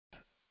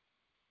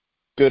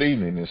Good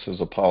evening. This is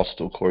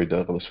Apostle Corey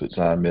Douglas with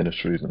Zion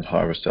Ministries in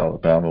Harvest,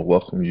 Alabama.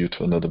 Welcome you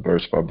to another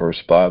verse by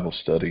verse Bible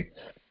study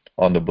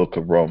on the book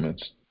of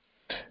Romans.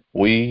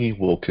 We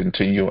will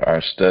continue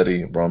our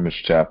study, Romans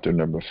chapter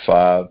number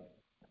 5,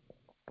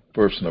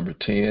 verse number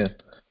 10.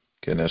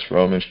 Again, that's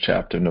Romans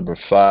chapter number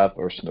 5,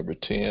 verse number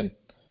 10.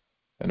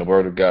 And the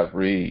Word of God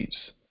reads,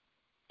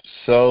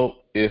 So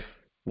if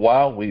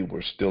while we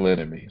were still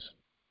enemies,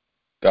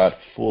 God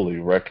fully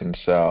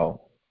reconciled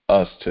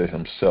us to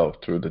himself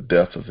through the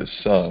death of his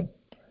Son,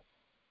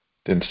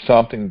 then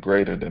something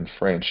greater than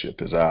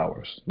friendship is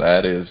ours.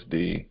 That is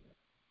the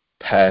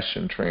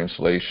Passion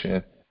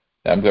Translation.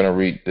 I'm going to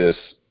read this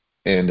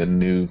in the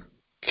New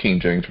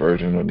King James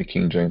Version or the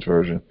King James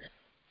Version.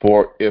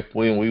 For if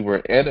when we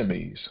were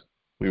enemies,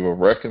 we were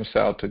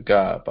reconciled to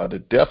God by the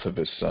death of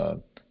his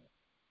Son,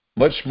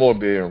 much more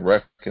being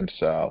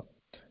reconciled,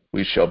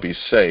 we shall be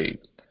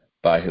saved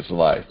by his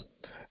life.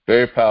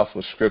 Very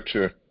powerful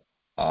scripture,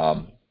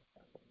 um,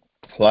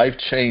 life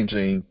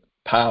changing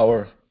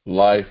power,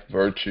 life,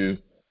 virtue,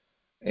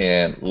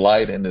 and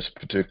light in this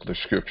particular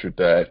scripture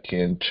that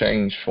can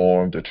change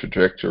form the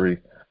trajectory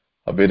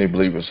of any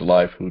believer's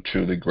life who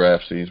truly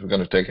grasps these. We're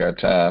going to take our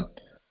time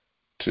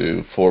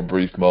for a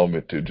brief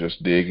moment, to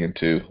just dig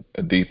into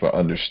a deeper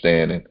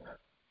understanding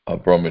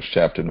of Romans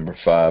chapter number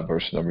 5,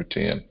 verse number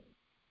 10.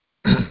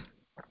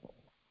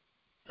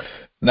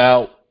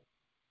 Now,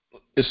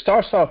 it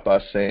starts off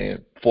by saying,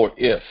 for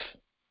if,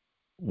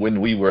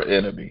 when we were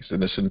enemies,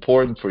 and it's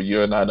important for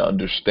you and I to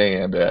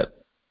understand that,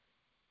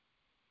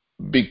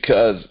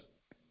 because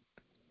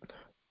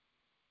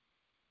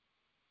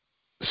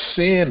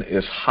sin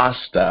is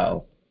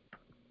hostile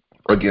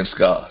against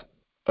God,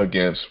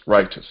 against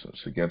righteousness,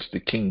 against the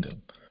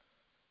kingdom.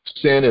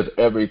 Sin is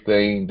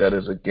everything that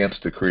is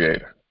against the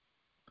Creator.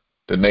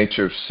 The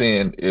nature of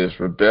sin is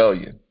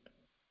rebellion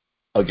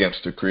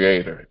against the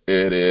Creator.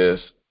 It is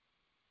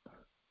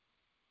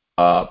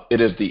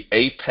the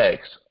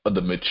apex of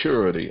the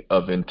maturity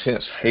of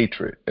intense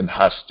hatred and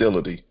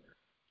hostility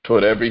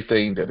toward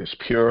everything that is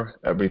pure,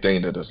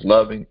 everything that is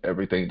loving,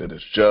 everything that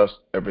is just,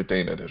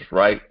 everything that is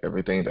right,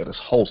 everything that is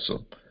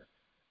wholesome,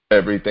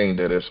 everything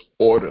that is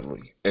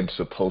orderly and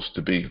supposed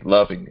to be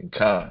loving and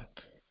kind,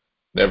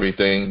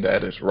 everything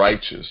that is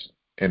righteous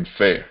and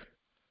fair.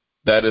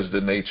 That is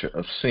the nature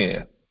of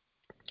sin.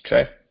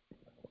 Okay?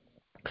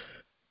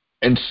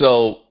 And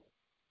so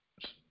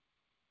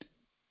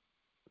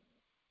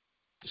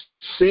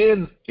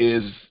sin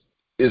is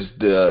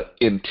the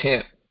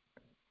intent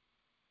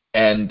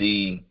and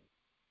the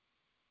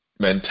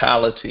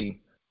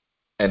mentality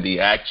and the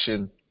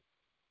action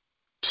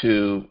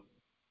to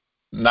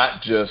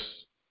not just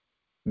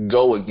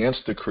go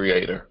against the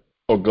Creator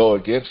or go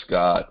against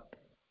God,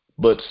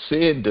 but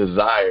sin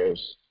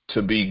desires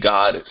to be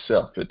God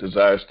itself. It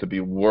desires to be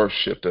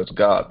worshiped as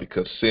God,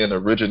 because sin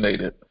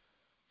originated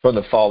from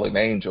the fallen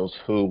angels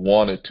who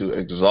wanted to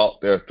exalt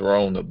their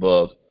throne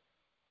above,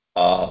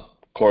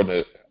 according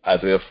to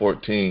Isaiah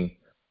 14,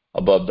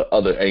 above the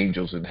other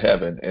angels in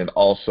heaven, and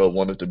also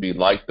wanted to be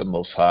like the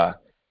Most High.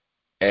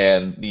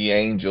 And the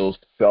angels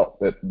felt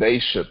that they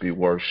should be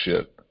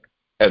worshiped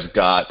as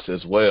gods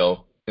as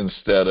well,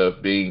 instead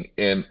of being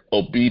in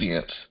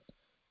obedience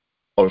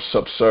or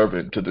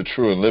subservient to the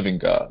true and living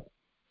God.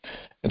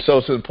 And so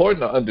it's important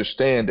to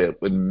understand that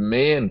when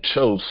man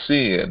chose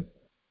sin,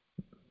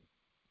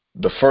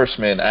 the first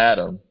man,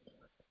 Adam,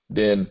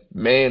 then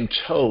man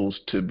chose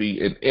to be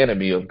an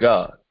enemy of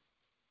God.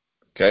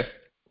 Okay?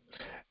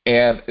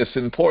 And it's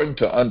important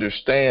to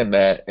understand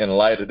that in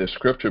light of the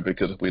scripture,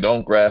 because if we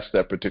don't grasp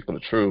that particular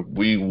truth,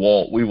 we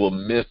will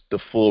miss the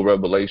full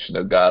revelation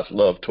of God's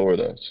love toward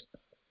us.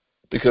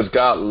 Because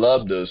God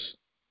loved us,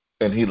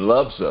 and he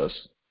loves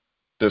us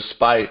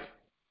despite,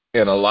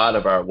 in a lot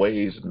of our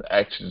ways and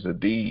actions and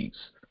deeds.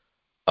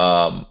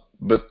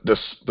 But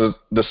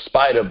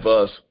despite of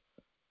us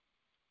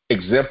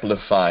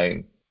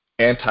exemplifying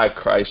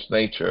antichrist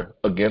nature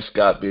against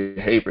God's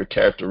behavior,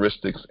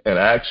 characteristics, and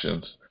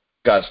actions,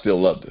 God still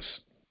loved us.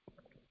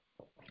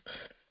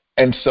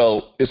 And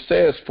so it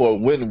says, for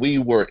when we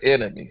were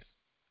enemies,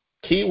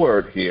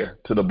 keyword here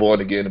to the born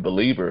again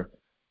believer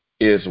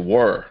is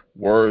were.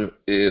 Were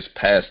is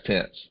past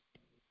tense.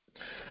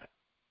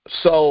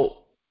 So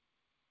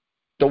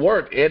the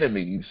word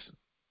enemies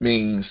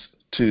means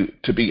to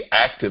be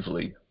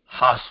actively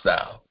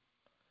hostile.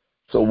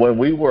 So when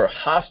we were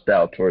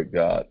hostile toward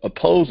God,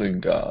 opposing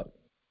God,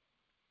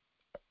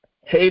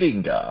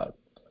 hating God,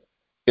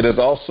 it is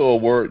also a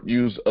word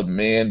used of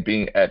man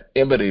being at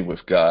enmity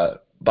with God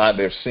by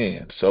their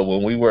sin. So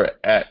when we were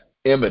at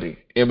enmity,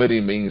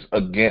 enmity means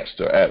against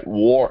or at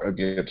war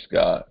against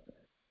God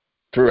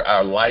through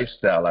our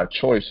lifestyle, our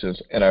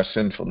choices, and our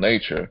sinful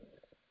nature.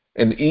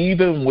 And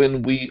even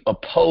when we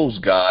oppose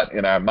God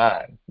in our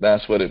mind,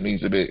 that's what it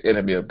means to be an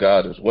enemy of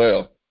God as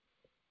well.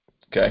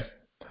 Okay?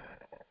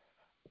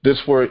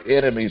 This word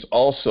enemies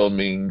also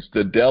means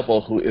the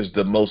devil, who is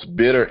the most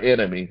bitter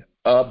enemy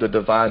of the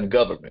divine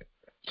government.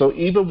 So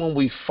even when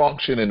we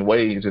function in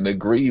ways and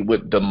agree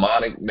with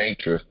demonic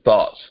nature,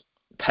 thoughts,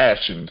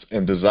 passions,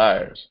 and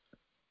desires,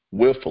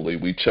 willfully.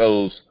 We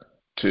chose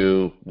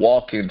to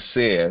walk in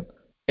sin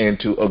and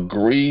to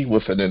agree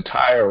with an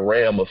entire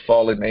realm of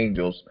fallen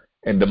angels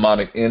and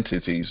demonic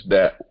entities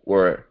that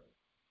were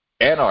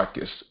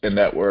anarchists and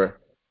that were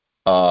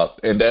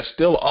and that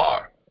still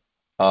are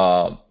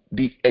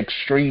the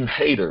extreme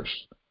haters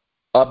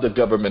of the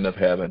government of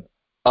heaven,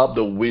 of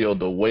the will,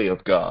 the way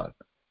of God,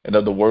 and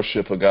of the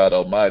worship of God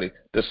Almighty,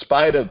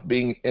 despite of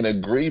being in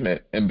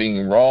agreement and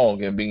being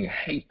wrong and being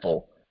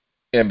hateful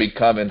and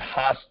becoming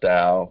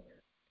hostile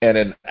and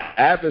an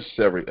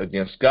adversary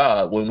against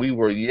God, when we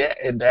were yet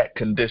in that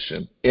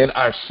condition, in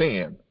our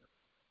sin,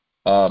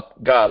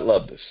 God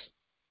loved us.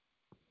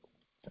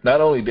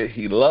 Not only did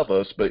he love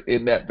us, but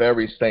in that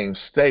very same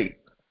state,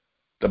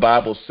 the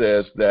Bible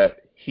says that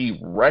he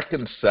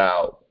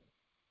reconciled.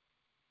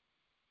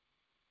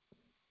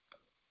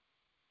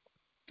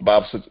 The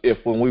Bible says, if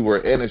when we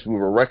were enemies, we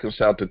were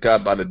reconciled to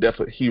God by the death,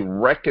 he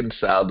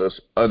reconciled us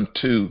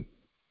unto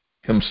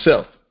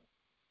himself.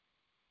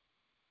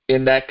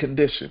 In that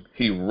condition,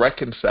 he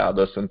reconciled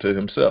us unto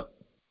himself.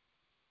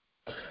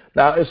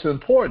 Now, it's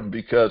important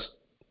because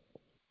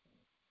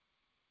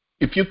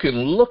if you can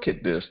look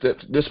at this,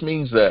 this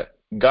means that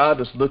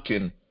God is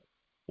looking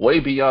way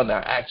beyond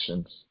our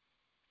actions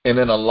and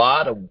in a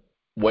lot of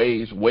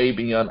ways, way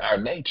beyond our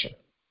nature.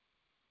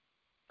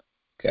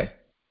 Okay.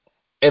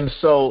 And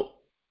so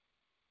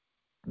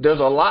there's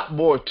a lot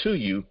more to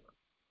you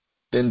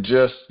than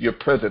just your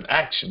present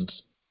actions.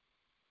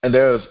 And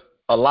there's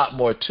a lot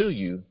more to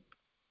you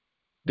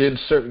than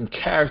certain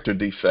character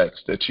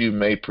defects that you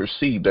may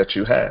perceive that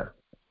you have.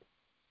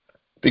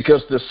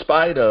 Because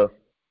despite of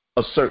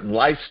a certain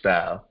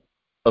lifestyle,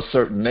 a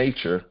certain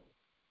nature,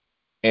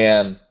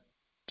 and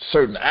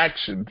certain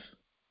actions,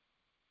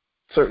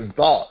 certain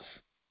thoughts,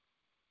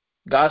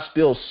 God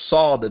still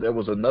saw that there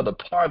was another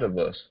part of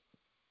us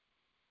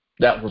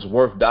that was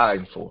worth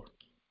dying for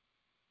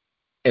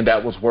and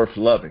that was worth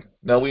loving.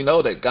 Now we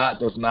know that God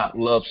does not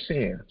love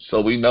sin,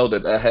 so we know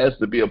that there has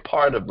to be a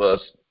part of us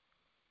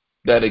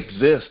that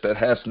exists that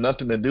has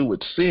nothing to do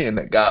with sin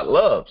that God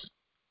loves.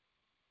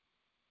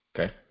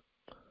 Okay?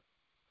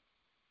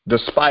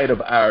 Despite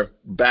of our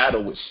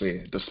battle with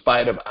sin,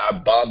 despite of our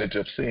bondage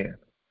of sin,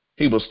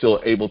 he was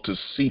still able to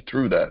see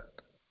through that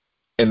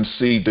and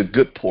see the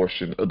good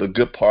portion of the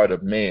good part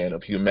of man,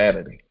 of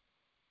humanity.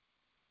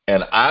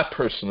 And I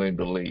personally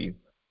believe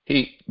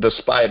he,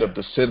 despite of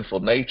the sinful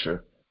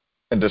nature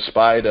and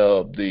despite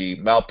of the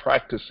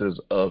malpractices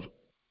of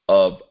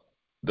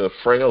the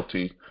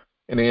frailty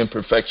and the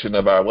imperfection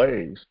of our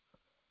ways,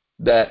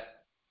 that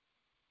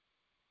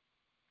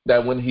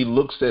when he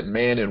looks at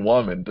man and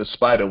woman,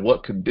 despite of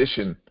what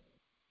condition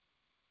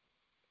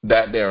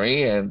that they're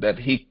in, that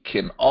he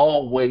can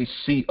always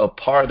see a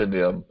part of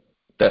them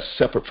that's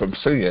separate from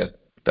sin,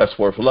 that's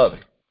worth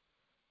loving.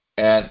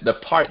 And the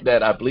part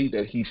that I believe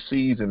that he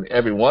sees in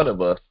every one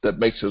of us that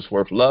makes us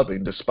worth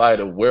loving, despite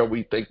of where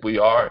we think we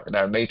are in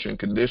our nature and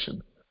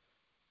condition,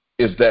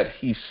 is that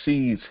he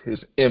sees his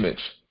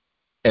image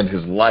and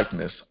his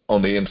likeness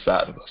on the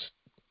inside of us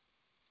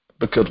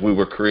because we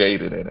were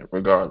created in it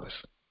regardless.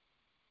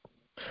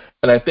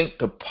 And I think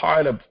the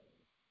part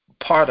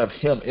of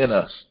him in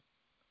us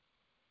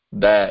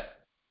that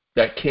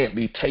can't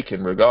be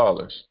taken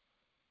regardless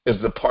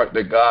is the part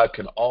that God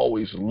can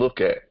always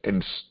look at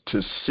and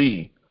to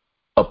see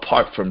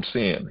apart from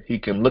sin. He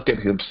can look at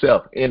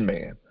himself in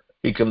man.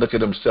 He can look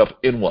at himself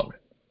in woman.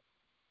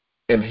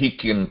 And he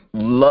can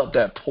love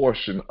that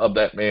portion of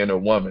that man or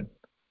woman,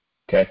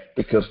 okay?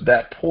 Because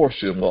that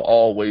portion will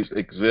always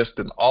exist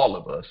in all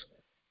of us,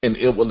 and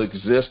it will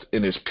exist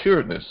in its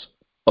pureness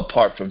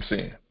apart from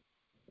sin,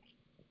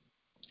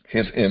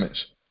 his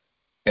image,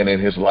 and in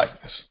his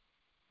likeness.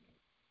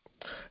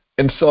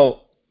 And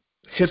so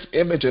his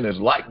image and his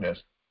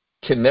likeness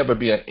can never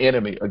be an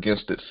enemy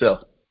against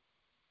itself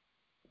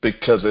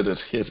because it is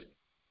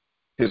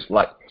his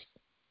likeness.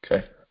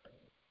 Okay,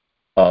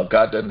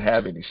 God doesn't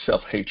have any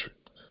self-hatred,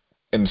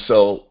 and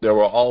so there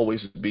will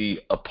always be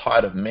a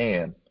part of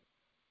man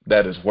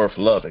that is worth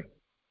loving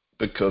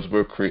because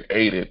we're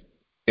created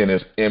in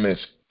his image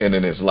and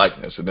in his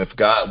likeness. And if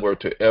God were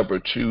to ever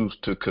choose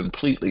to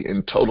completely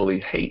and totally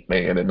hate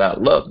man and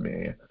not love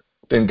man,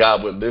 then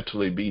God would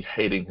literally be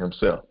hating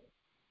himself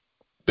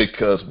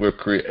because we're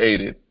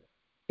created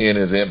in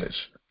his image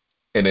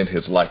and in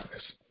his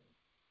likeness.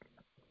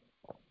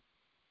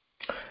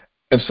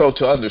 And so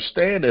to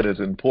understand it is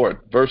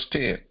important. Verse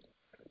 10,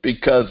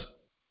 because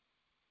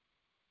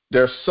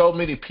there's so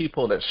many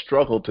people that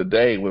struggle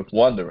today with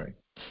wondering,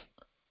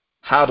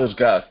 how does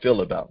God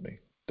feel about me?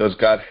 Does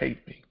God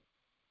hate me?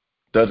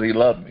 Does he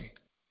love me?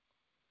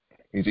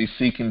 Is he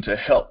seeking to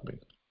help me,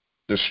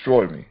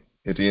 destroy me?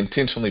 Is he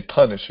intentionally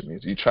punishing me?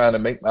 Is he trying to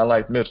make my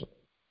life miserable?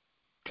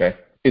 Okay?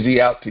 Is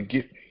he out to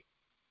get me?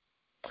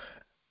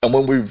 And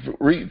when we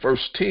read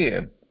verse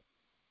 10,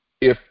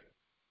 if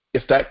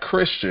that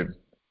Christian,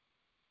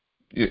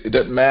 it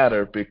doesn't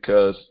matter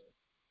because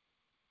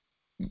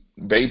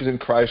babies in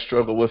Christ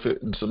struggle with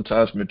it, and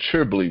sometimes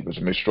mature believers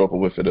may struggle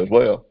with it as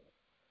well.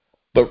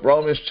 But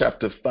Romans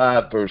chapter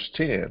 5, verse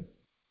 10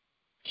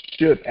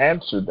 should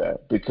answer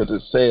that, because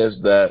it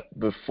says that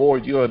before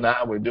you and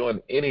I were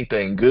doing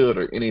anything good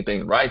or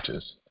anything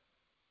righteous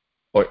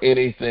or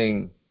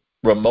anything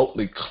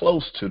remotely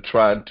close to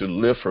trying to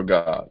live for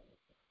God,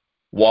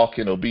 walk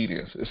in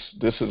obedience.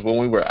 This is when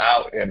we were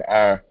out in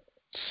our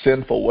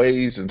sinful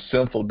ways and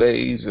sinful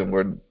days, and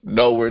we're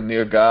nowhere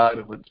near God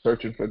and we're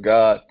searching for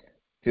God.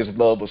 His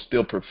love was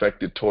still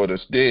perfected toward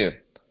us then,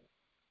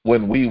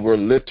 when we were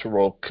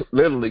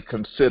literally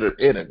considered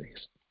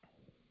enemies.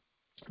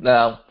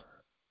 Now,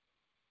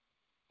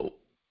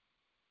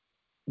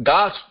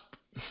 God's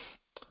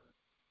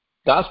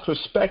God's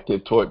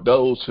perspective toward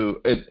those who,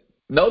 and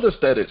notice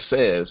that it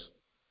says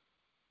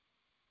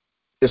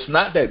it's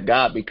not that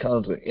God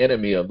becomes an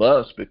enemy of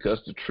us,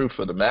 because the truth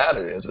of the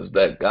matter is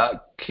that God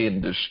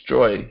can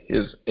destroy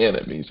his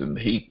enemies, and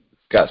he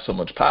got so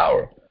much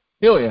power.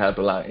 He don't even have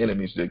to allow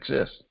enemies to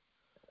exist.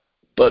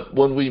 But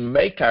when we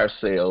make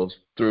ourselves,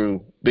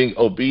 through being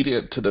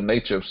obedient to the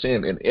nature of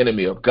sin, an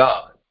enemy of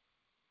God,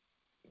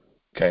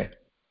 okay?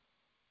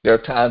 There are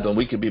times when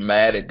we can be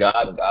mad at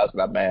God and God's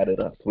not mad at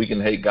us. We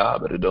can hate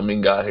God, but it doesn't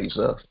mean God hates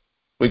us.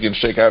 We can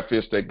shake our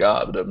fist at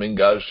God, but it doesn't mean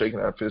God is shaking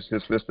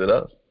his fist at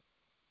us.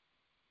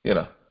 You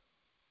know,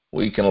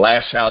 we can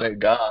lash out at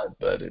God,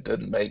 but it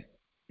doesn't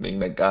mean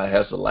that God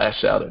has to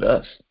lash out at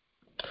us.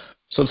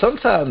 So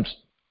sometimes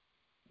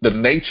the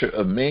nature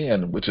of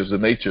man, which is the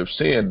nature of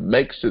sin,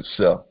 makes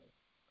itself,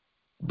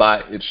 by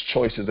its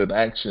choices and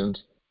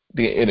actions,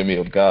 the enemy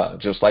of God.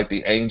 Just like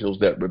the angels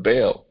that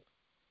rebelled,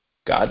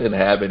 God didn't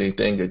have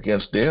anything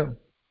against them.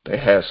 They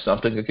had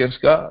something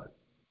against God.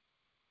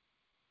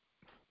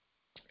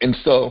 And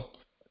so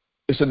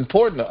it's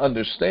important to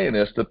understand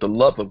this, that the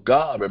love of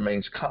God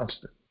remains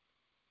constant.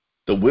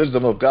 The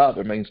wisdom of God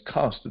remains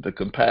constant. The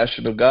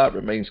compassion of God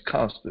remains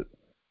constant.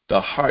 The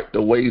heart,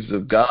 the ways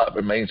of God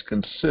remains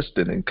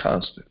consistent and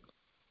constant.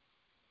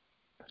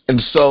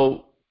 And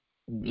so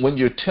when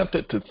you're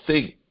tempted to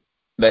think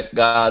that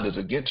God is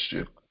against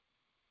you,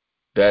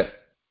 that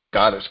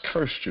God has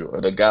cursed you,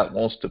 or that God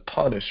wants to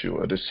punish you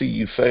or to see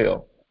you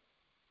fail,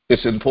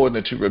 it's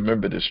important that you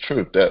remember this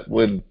truth, that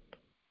when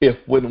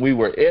we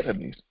were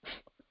enemies,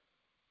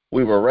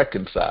 we were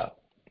reconciled.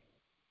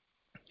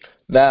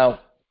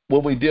 Now,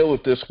 when we deal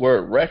with this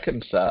word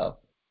reconcile,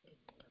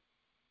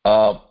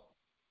 um,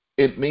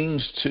 it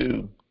means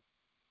to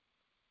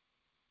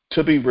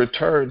be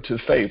returned to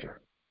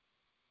favor.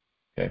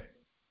 Okay,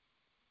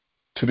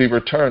 to be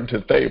returned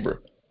to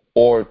favor,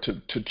 or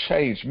to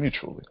change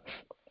mutually.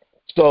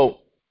 So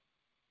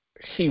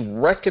he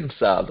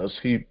reconciled us.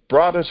 He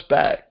brought us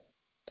back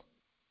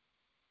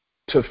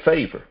to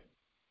favor.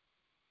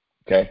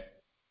 Okay,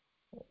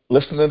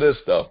 listen to this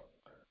though.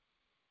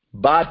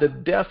 By the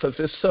death of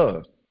his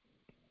son.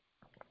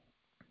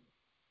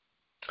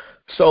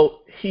 So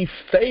he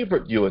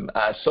favored you and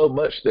I so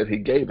much that he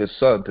gave his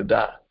son to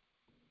die.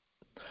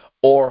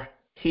 Or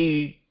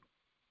he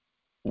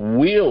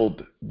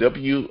willed,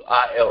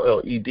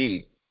 Willed,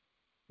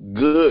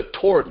 good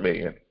toward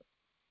man,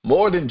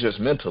 more than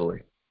just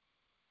mentally,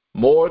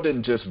 more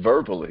than just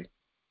verbally,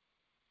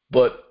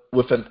 but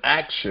with an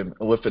action,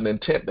 with an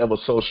intent that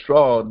was so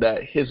strong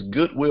that his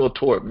goodwill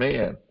toward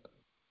man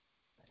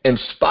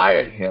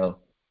inspired him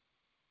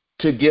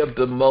to give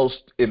the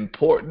most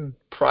important,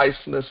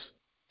 priceless,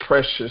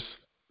 precious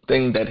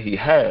thing that he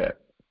had,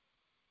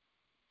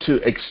 to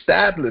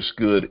establish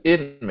good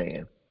in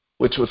man,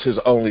 which was his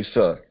only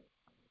son.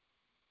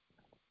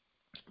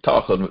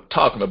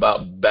 Talking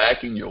about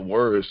backing your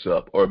words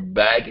up, or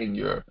backing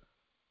your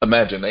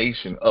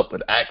imagination up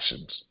with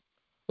actions.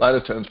 A lot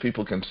of times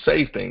people can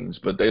say things,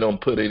 but they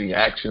don't put any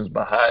actions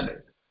behind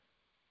it,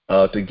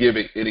 to give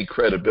it any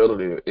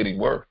credibility or any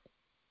worth.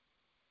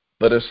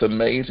 But it's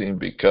amazing,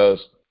 because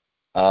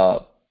uh,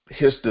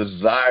 his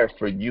desire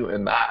for you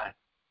and I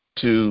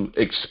to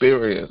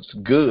experience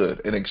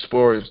good and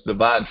experience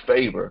divine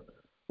favor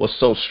was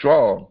so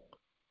strong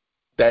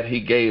that he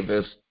gave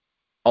his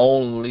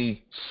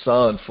only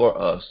son for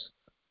us,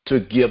 to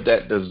give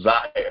that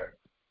desire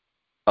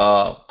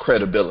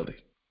credibility,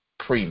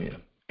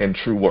 premium, and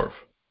true worth.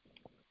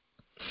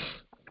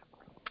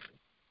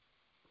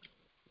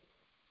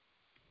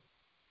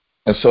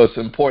 And so it's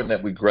important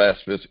that we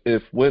grasp this.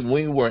 If when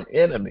we were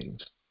enemies,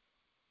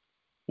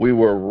 we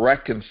were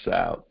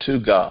reconciled to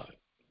God,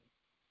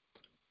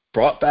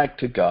 brought back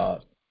to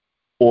God,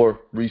 or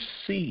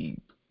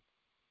received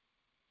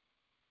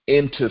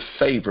into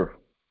favor,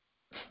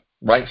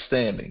 right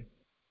standing,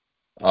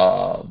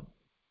 um,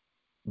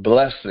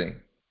 blessing,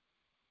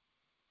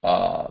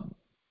 um,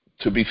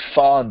 to be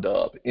fond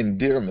of,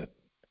 endearment,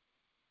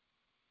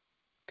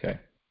 okay,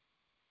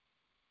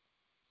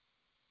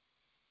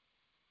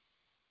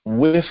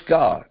 with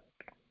God,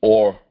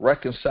 or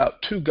reconciled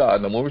to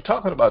God. Now, when we're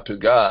talking about to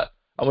God,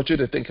 I want you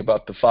to think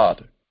about the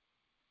Father,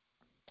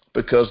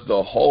 because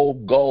the whole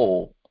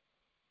goal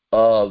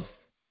of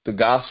the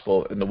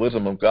gospel and the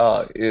wisdom of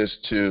God is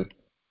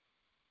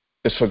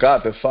for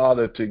God the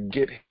Father to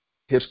get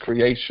his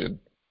creation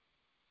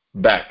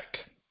back.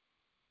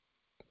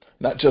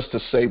 Not just to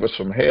save us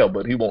from hell,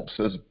 but he wants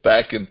us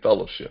back in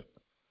fellowship,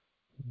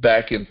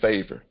 back in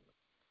favor,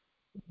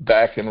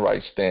 back in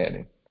right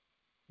standing,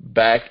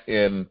 back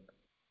in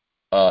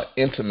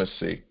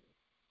intimacy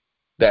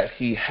that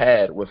he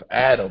had with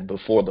Adam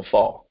before the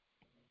fall,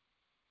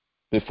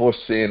 before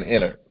sin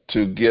entered,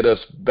 to get us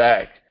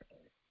back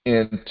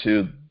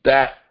into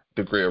that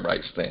degree of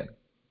right standing.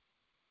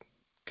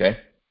 Okay?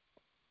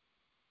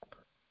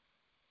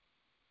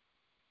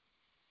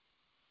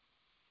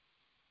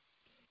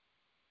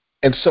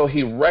 And so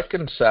he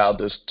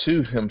reconciled us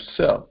to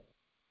himself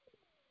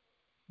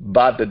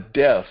by the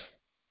death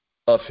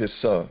of his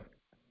son.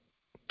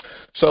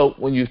 So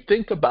when you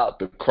think about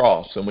the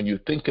cross and when you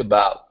think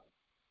about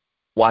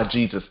why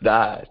Jesus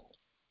died,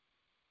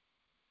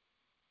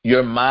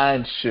 your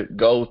mind should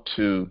go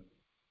to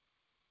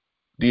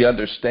the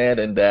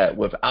understanding that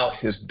without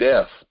his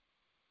death,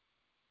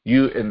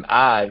 you and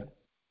I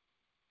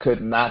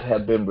could not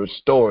have been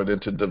restored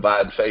into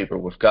divine favor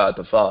with God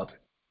the Father.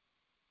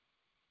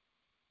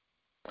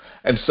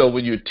 And so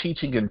when you're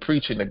teaching and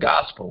preaching the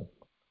gospel,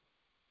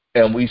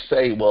 and we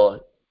say, well,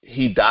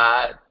 he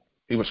died,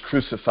 he was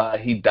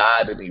crucified, he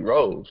died, and he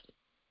rose.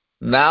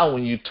 Now,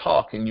 when you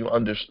talk and you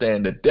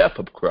understand the death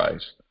of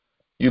Christ,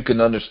 you can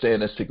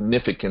understand the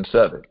significance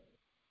of it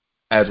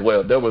as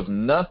well. There was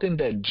nothing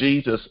that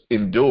Jesus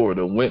endured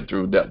or went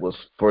through that was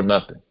for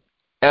nothing.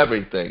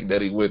 Everything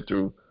that he went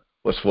through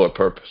was for a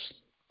purpose,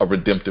 a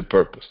redemptive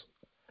purpose.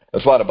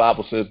 That's why the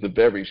Bible says the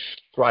very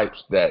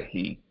stripes that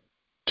he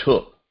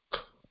took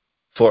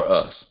for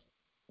us,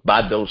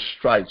 by those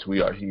stripes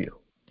we are healed.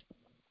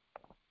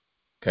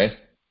 Okay?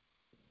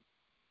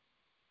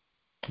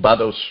 By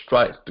those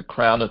stripes, the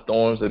crown of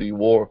thorns that he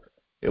wore,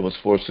 it was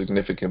for a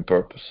significant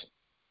purpose.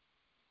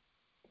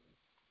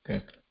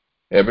 Okay?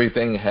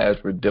 Everything has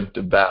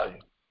redemptive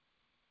value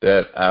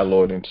that our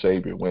Lord and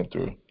Savior went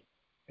through.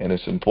 And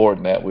it's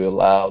important that we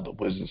allow the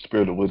wisdom,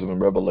 spirit of wisdom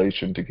and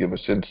revelation to give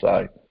us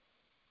insight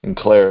and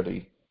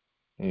clarity,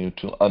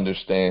 to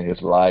understand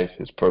his life,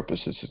 his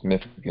purpose, his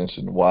significance,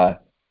 and why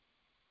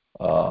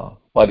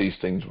these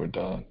things were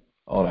done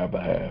on our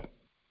behalf.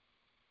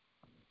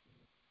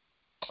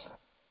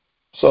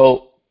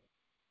 So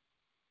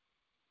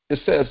it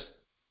says,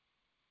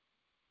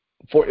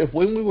 for if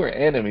when we were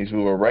enemies,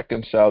 we were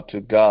reconciled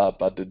to God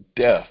by the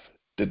death,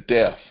 the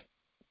death,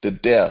 the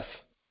death,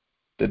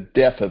 the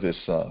death of his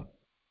son.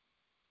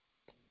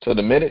 So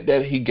the minute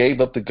that he gave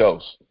up the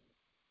ghost,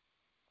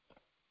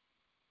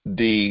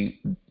 the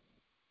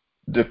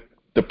the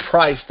the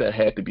price that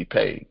had to be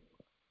paid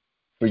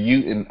for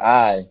you and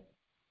I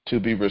to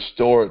be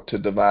restored to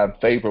divine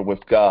favor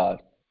with God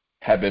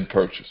had been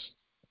purchased.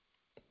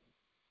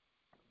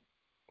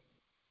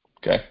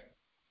 Okay?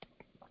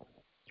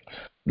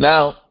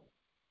 Now,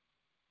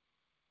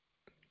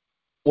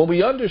 when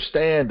we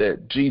understand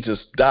that Jesus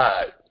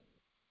died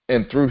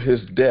and through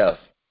his death,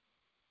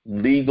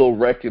 legal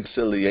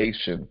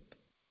reconciliation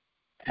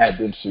had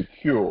been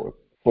secured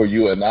for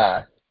you and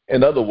I.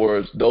 In other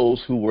words,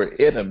 those who were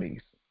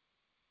enemies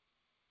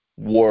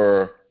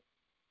were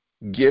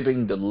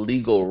giving the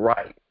legal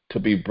right to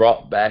be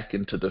brought back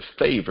into the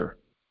favor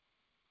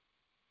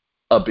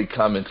of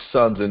becoming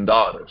sons and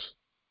daughters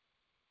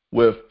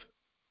with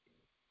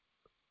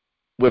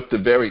the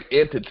very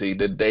entity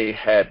that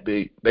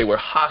they were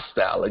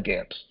hostile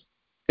against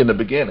in the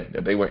beginning,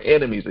 that they were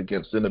enemies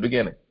against in the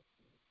beginning.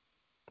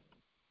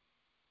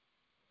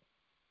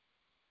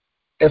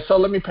 And so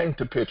let me paint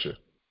the picture.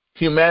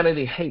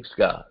 Humanity hates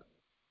God.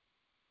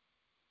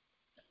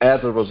 As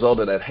a result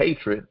of that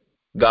hatred,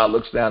 God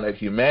looks down at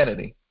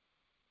humanity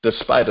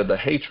despite of the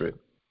hatred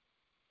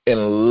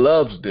and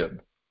loves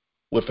them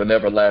with an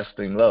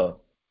everlasting love.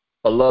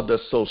 A love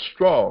that's so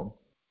strong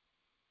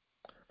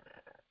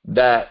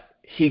that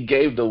he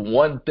gave the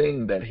one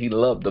thing that he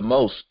loved the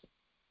most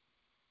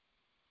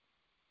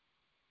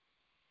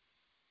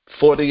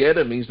for the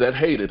enemies that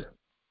hated him.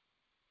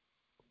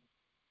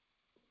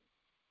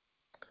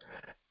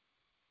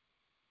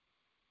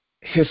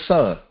 His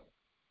son.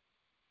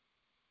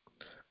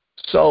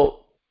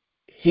 So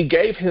he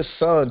gave his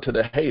son to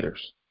the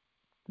haters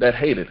that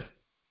hated him.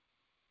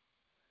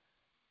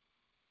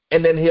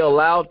 And then he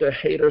allowed the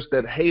haters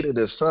that hated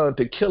his son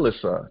to kill his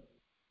son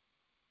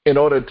in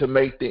order to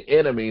make the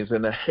enemies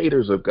and the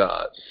haters of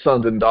God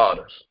sons and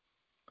daughters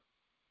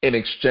in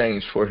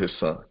exchange for his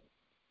son.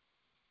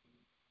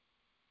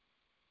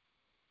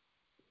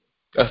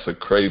 That's a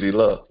crazy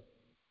love.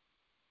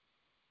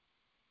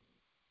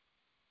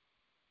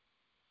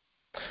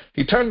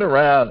 He turned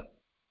around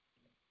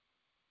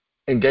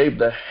and gave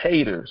the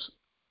haters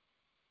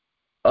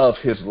of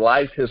his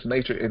life, his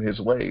nature, and his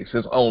ways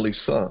his only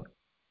son.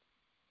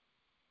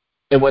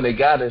 And when they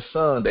got his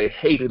son, they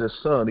hated his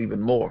son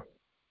even more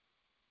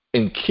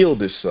and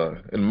killed his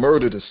son and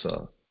murdered his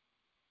son.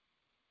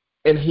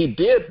 And he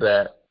did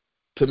that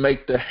to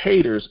make the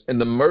haters and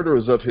the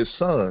murderers of his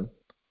son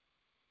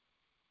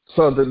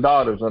sons and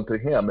daughters unto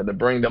him, and to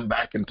bring them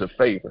back into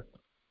favor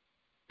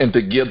and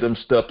to give them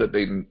stuff that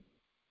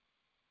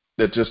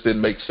just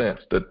didn't make sense,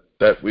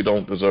 that we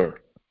don't deserve.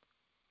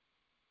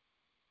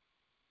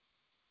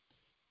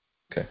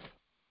 Okay,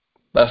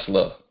 that's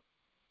love.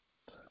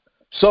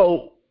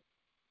 So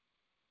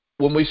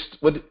when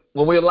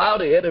we allow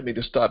the enemy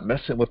to start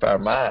messing with our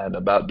mind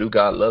about, do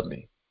God love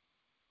me?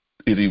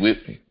 Is he with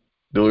me?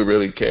 Do he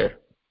really care?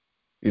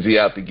 Is he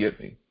out to get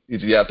me?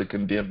 Is he out to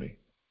condemn me?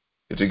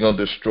 Is he going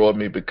to destroy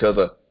me because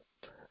of...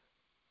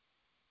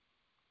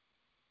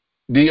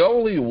 The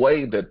only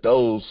way that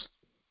those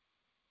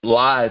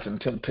lies and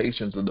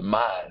temptations of the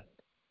mind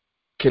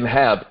can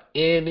have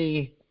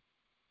any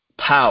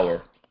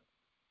power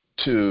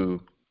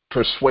to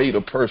persuade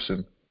a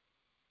person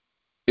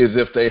is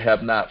if they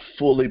have not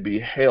fully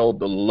beheld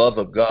the love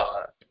of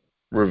God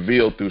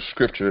revealed through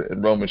Scripture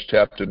in Romans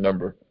chapter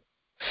number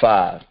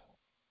 5,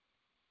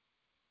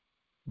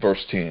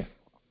 verse 10,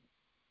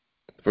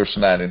 verse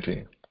 9 and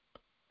 10.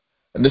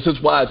 And this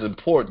is why it's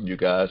important, you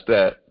guys,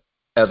 that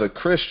as a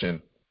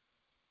Christian,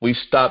 we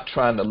stop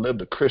trying to live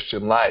the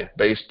Christian life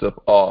based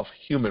off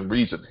human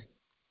reasoning,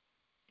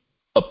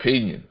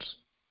 opinions,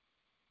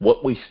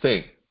 what we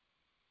think,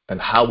 and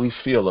how we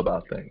feel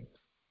about things.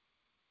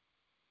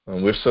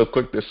 And we're so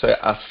quick to say,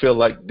 I feel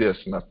like this,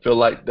 and I feel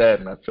like that,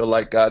 and I feel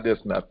like God this,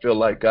 and I feel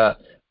like God.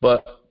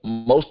 But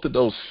most of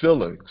those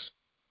feelings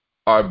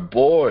are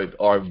void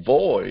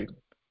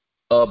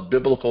of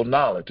biblical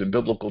knowledge and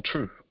biblical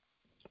truth.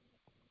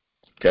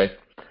 Okay?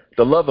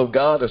 The love of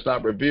God is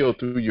not revealed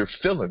through your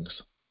feelings.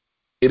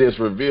 It is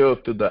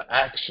revealed through the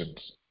actions.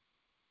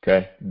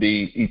 Okay?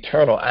 The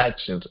eternal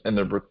actions and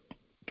the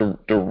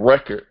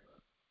record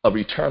of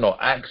eternal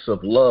acts of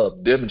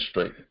love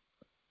demonstrated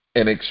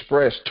and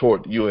expressed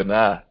toward you and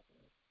I.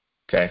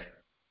 Okay?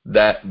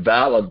 That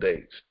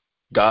validates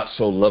God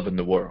so loving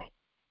the world.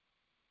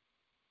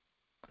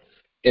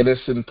 And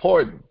it's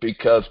important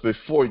because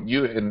before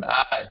you and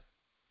I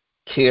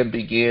can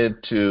begin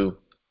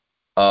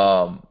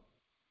um,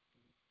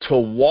 to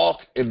walk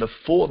in the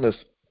fullness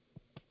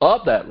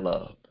of that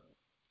love,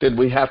 then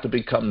we have to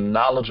become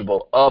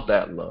knowledgeable of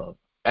that love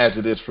as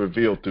it is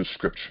revealed through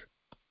Scripture,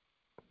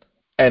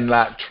 and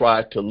not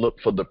try to look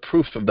for the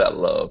proof of that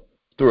love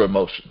through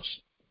emotions.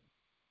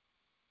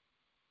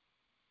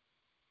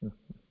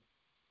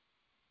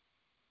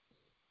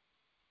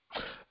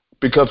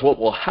 Because what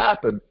will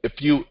happen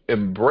if you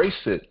embrace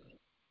it,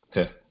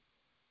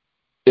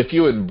 if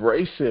you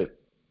embrace it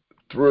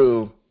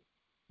through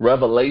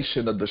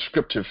revelation of the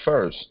Scripture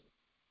first,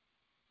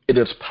 it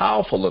is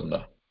powerful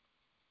enough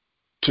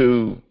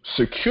to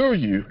secure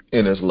you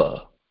in His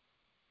love,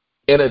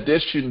 in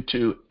addition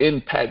to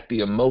impact the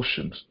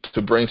emotions,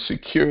 to bring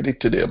security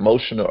to the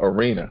emotional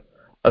arena,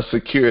 a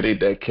security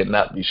that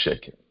cannot be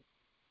shaken.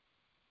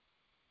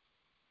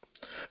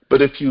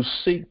 But if you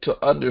seek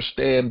to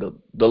understand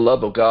the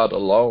love of God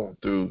alone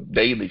through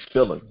daily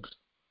feelings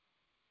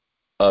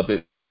of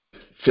it,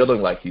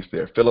 feeling like He's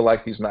there, feeling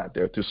like He's not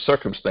there, through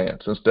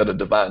circumstance instead of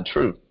divine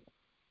truth,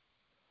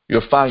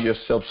 you'll find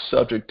yourself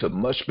subject to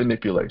much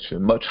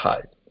manipulation, much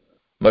hype,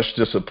 much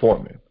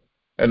disappointment,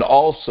 and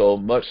also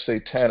much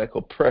satanic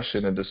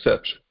oppression and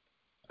deception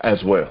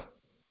as well.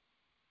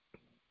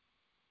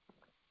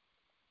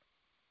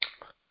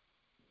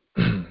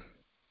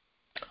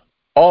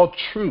 All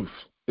truth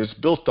is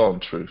built on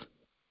truth,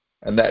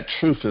 and that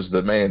truth is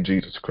the man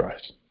Jesus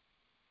Christ.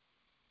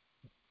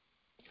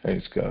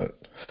 Praise God.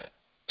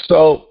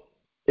 So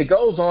it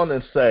goes on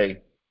and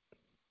say,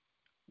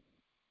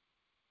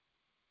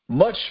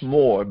 much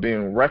more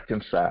being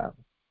reconciled,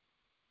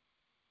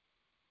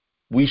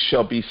 we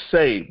shall be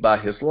saved by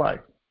His life.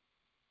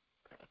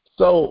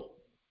 So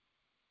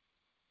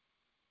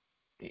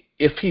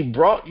if He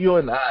brought you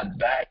and I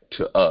back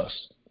to us,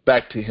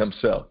 back to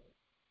Himself,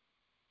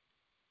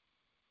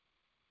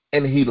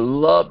 and He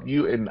loved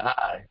you and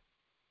I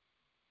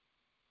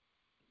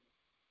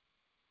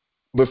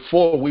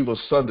before we were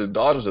sons and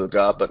daughters of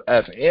God, but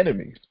as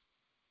enemies,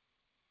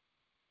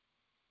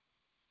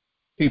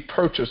 He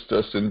purchased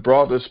us and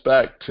brought us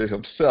back to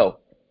Himself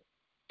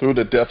through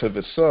the death of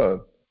His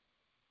Son.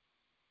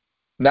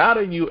 Now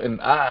that you and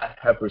I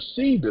have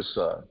received His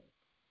Son,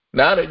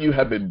 now that you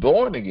have been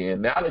born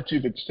again, now that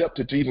you've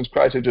accepted Jesus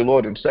Christ as your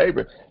Lord and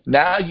Savior,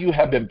 now you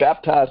have been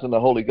baptized in the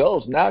Holy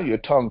Ghost, now you're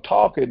tongue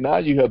talking, now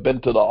you have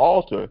been to the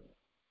altar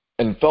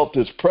and felt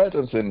His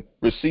presence and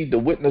received the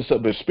witness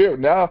of His Spirit.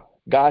 Now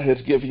God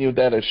has given you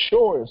that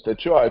assurance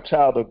that you are a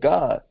child of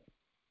God.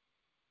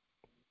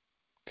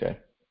 Okay.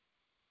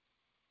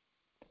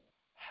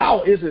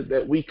 How is it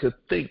that we could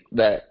think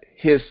that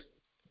His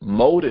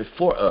motive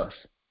for us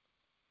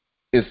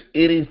is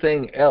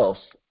anything else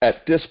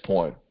at this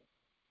point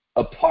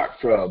apart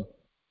from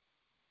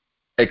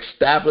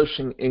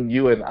establishing in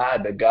you and I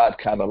the God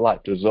kind of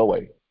life, the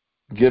Zoe,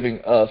 giving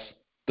us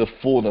the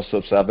fullness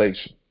of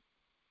salvation?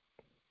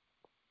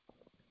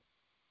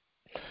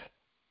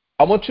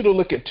 I want you to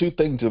look at two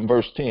things in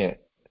verse 10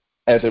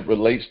 as it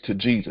relates to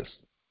Jesus.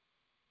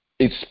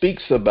 It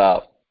speaks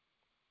about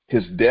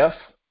His death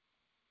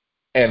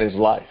and His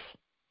life.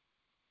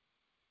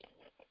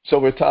 So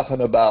we're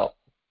talking about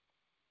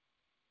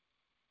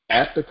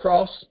at the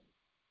cross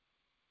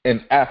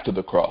and after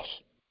the cross.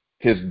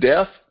 His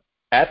death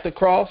at the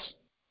cross,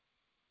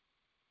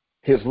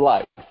 His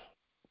life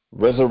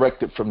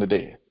resurrected from the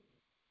dead.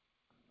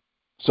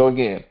 So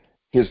again,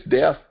 his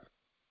death,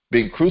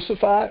 being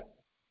crucified,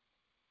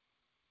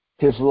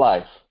 his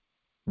life,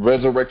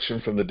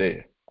 resurrection from the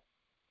dead.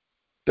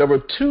 There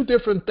were two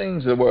different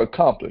things that were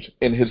accomplished.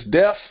 In his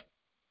death,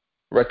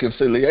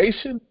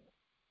 reconciliation,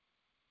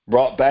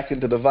 brought back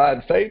into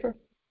divine favor.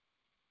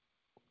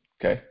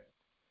 Okay.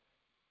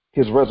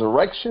 His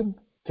resurrection,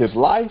 his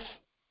life,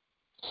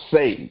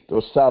 saved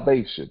or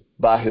salvation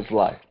by his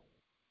life.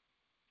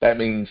 That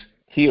means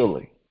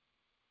healing,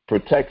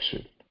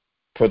 protection,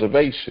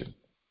 preservation,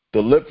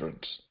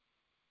 deliverance,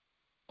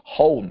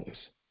 wholeness,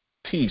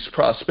 peace,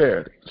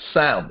 prosperity,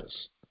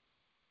 soundness.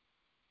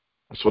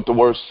 That's what the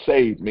word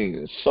saved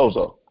means,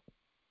 sozo.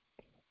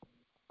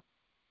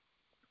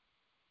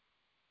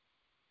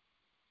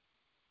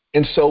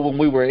 And so when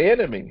we were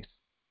enemies,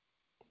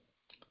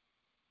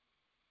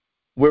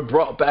 we're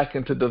brought back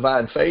into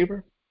divine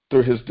favor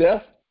through his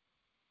death.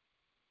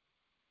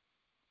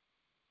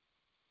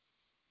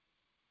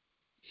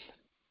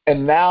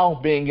 And now,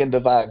 being in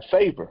divine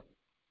favor,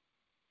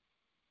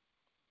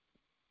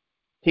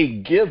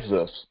 he gives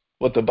us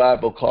what the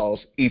Bible calls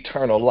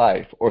eternal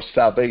life or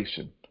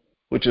salvation,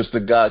 which is the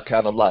God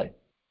kind of life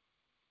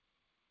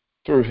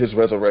through his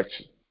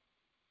resurrection.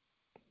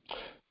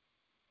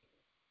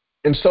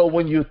 And so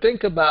when you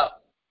think about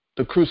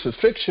the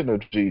crucifixion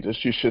of Jesus,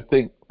 you should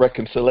think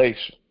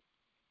reconciliation.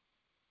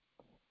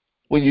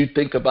 When you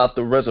think about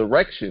the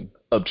resurrection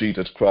of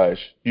Jesus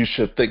Christ, you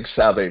should think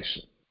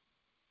salvation.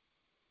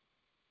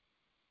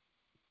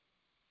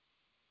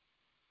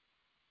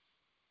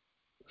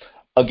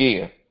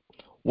 Again,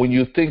 when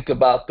you think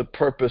about the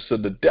purpose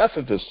of the death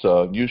of his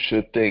son, you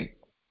should think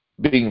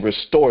being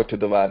restored to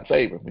divine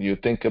favor. When you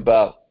think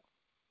about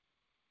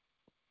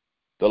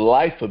the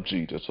life of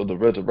Jesus or the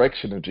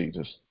resurrection of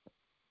Jesus,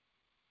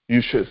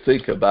 you should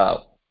think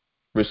about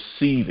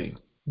receiving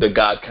the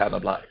God kind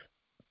of life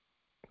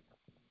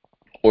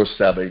or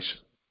salvation.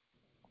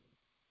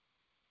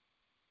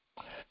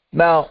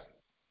 Now,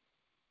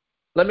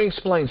 let me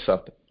explain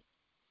something.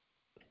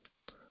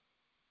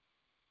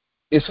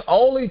 It's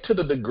only to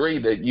the degree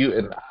that you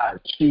and I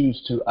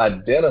choose to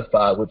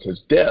identify with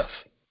his death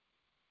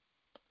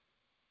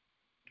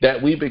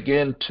that we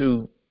begin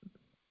to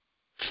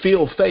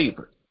feel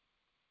favor,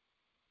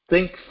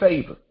 think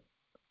favor,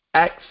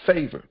 act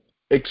favor,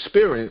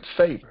 experience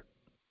favor,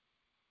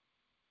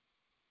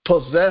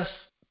 possess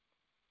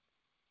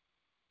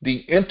the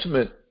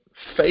intimate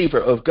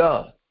favor of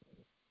God.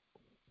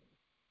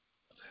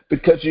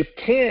 Because you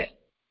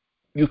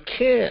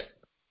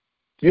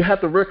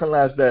have to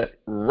recognize that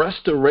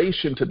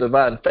restoration to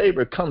divine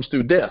favor comes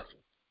through death.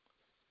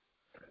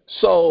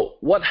 So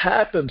what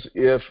happens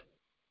if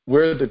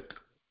we're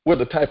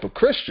the type of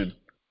Christian,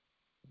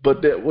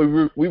 but that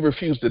we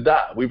refuse to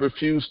die? We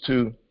refuse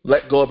to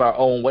let go of our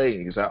own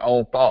ways, our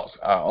own thoughts,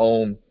 our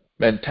own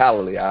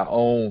mentality, our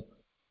own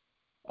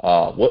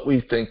what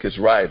we think is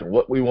right and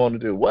what we want to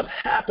do. What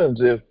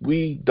happens if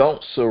we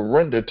don't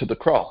surrender to the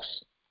cross?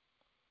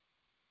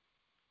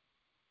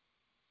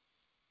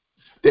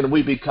 Then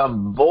we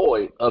become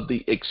void of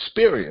the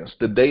experience,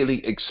 the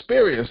daily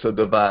experience of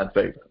divine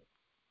favor.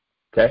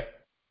 Okay?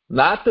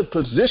 Not the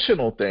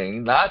positional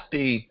thing, not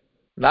the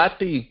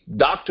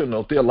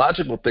doctrinal,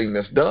 theological thing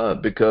that's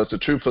done, because the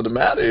truth of the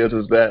matter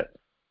is that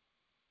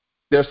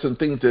there's some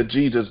things that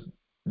Jesus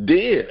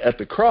did at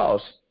the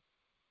cross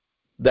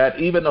that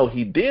even though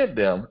he did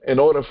them, in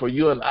order for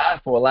you and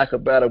I, for lack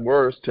of better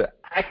words, to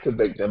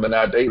activate them in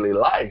our daily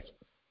life,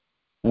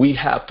 we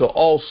have to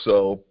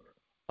also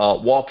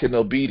walk in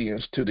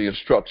obedience to the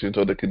instructions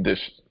or the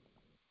conditions.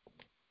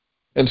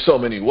 In so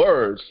many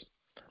words,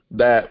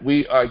 that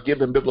we are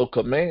given biblical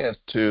commands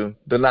to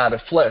deny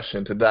the flesh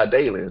and to die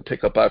daily and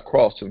take up our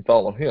cross and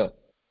follow him.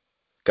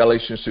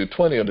 Galatians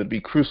 2:20 are to be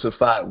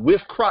crucified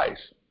with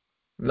Christ,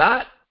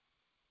 not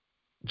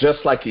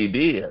just like he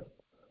did,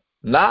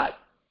 not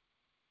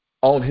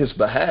on his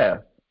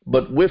behalf,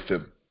 but with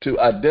him, to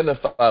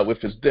identify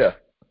with his death.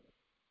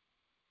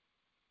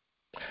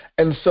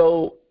 And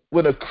so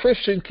when a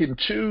Christian can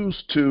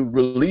choose to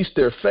release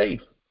their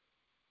faith,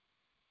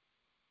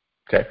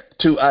 okay,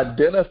 to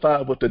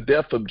identify with the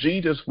death of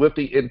Jesus with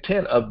the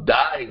intent of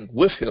dying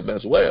with him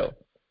as well,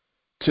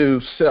 to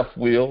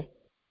self-will,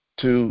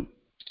 to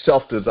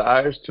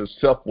self-desires, to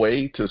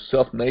self-way, to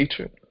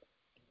self-nature,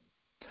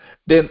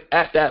 then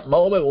at that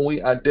moment when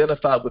we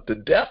identify with the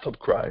death of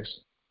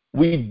Christ,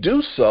 we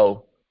do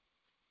so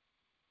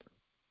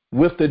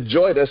with the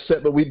joy that's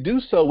set, but we do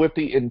so with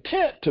the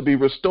intent to be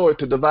restored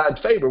to divine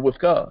favor with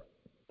God.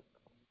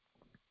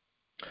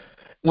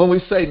 When we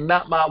say,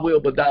 not my will,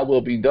 but thy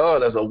will be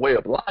done as a way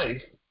of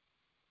life,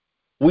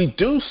 we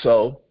do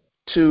so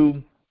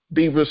to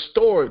be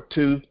restored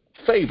to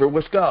favor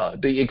with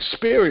God, the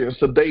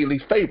experience of daily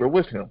favor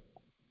with him.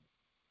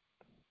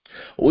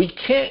 We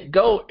can't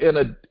go in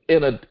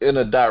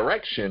a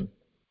direction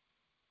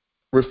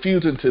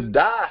refusing to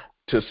die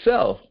to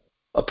self.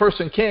 A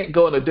person can't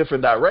go in a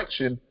different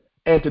direction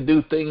and to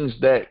do things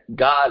that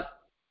God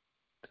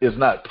is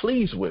not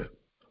pleased with,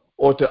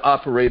 or to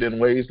operate in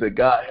ways that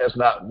God has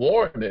not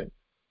warranted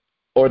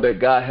or that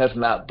God has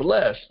not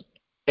blessed,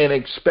 and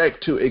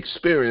expect to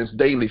experience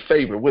daily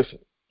favor with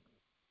it.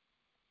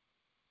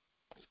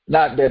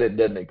 Not that it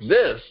doesn't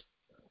exist,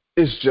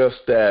 it's just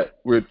that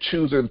we're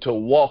choosing to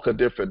walk a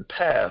different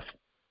path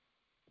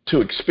to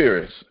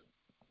experience it.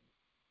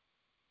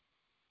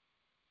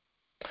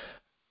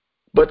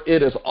 But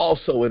it is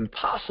also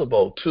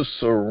impossible to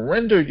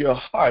surrender your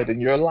heart and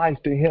your life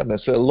to Him and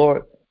say,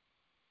 Lord,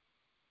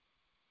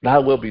 thy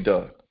will be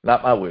done,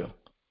 not my will.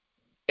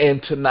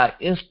 And to not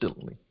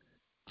instantly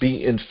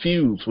be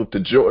infused with the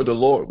joy of the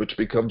Lord, which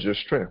becomes your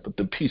strength, with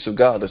the peace of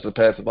God that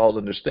surpasses all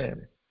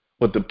understanding,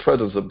 with the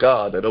presence of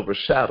God that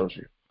overshadows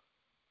you,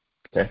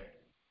 okay?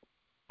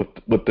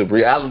 With the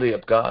reality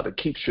of God that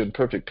keeps you in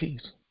perfect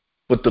peace,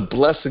 with the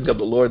blessing of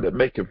the Lord that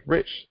maketh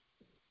rich,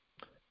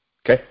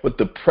 okay? With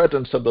the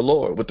presence of the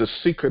Lord, with the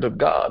secret of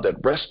God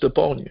that rests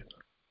upon you,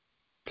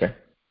 okay?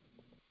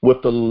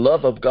 With the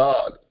love of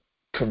God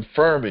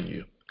confirming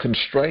you,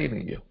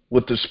 constraining you,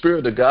 with the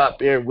Spirit of God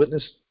bearing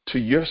witness to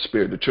your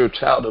spirit that you're a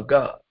child of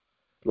God.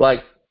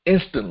 Like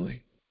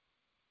instantly,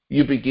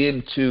 you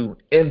begin to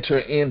enter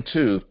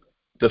into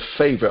the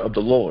favor of the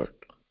Lord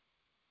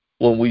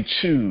when we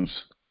choose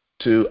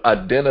to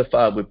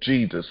identify with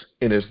Jesus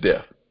in His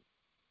death.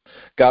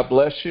 God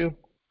bless you.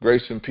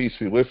 Grace and peace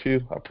be with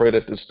you. I pray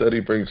that this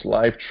study brings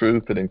life,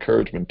 truth, and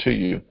encouragement to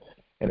you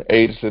and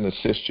aids and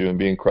assists you in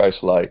being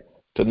Christ-like.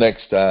 Till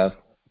next time,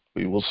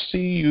 we will see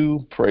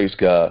you. Praise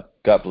God.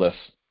 God bless.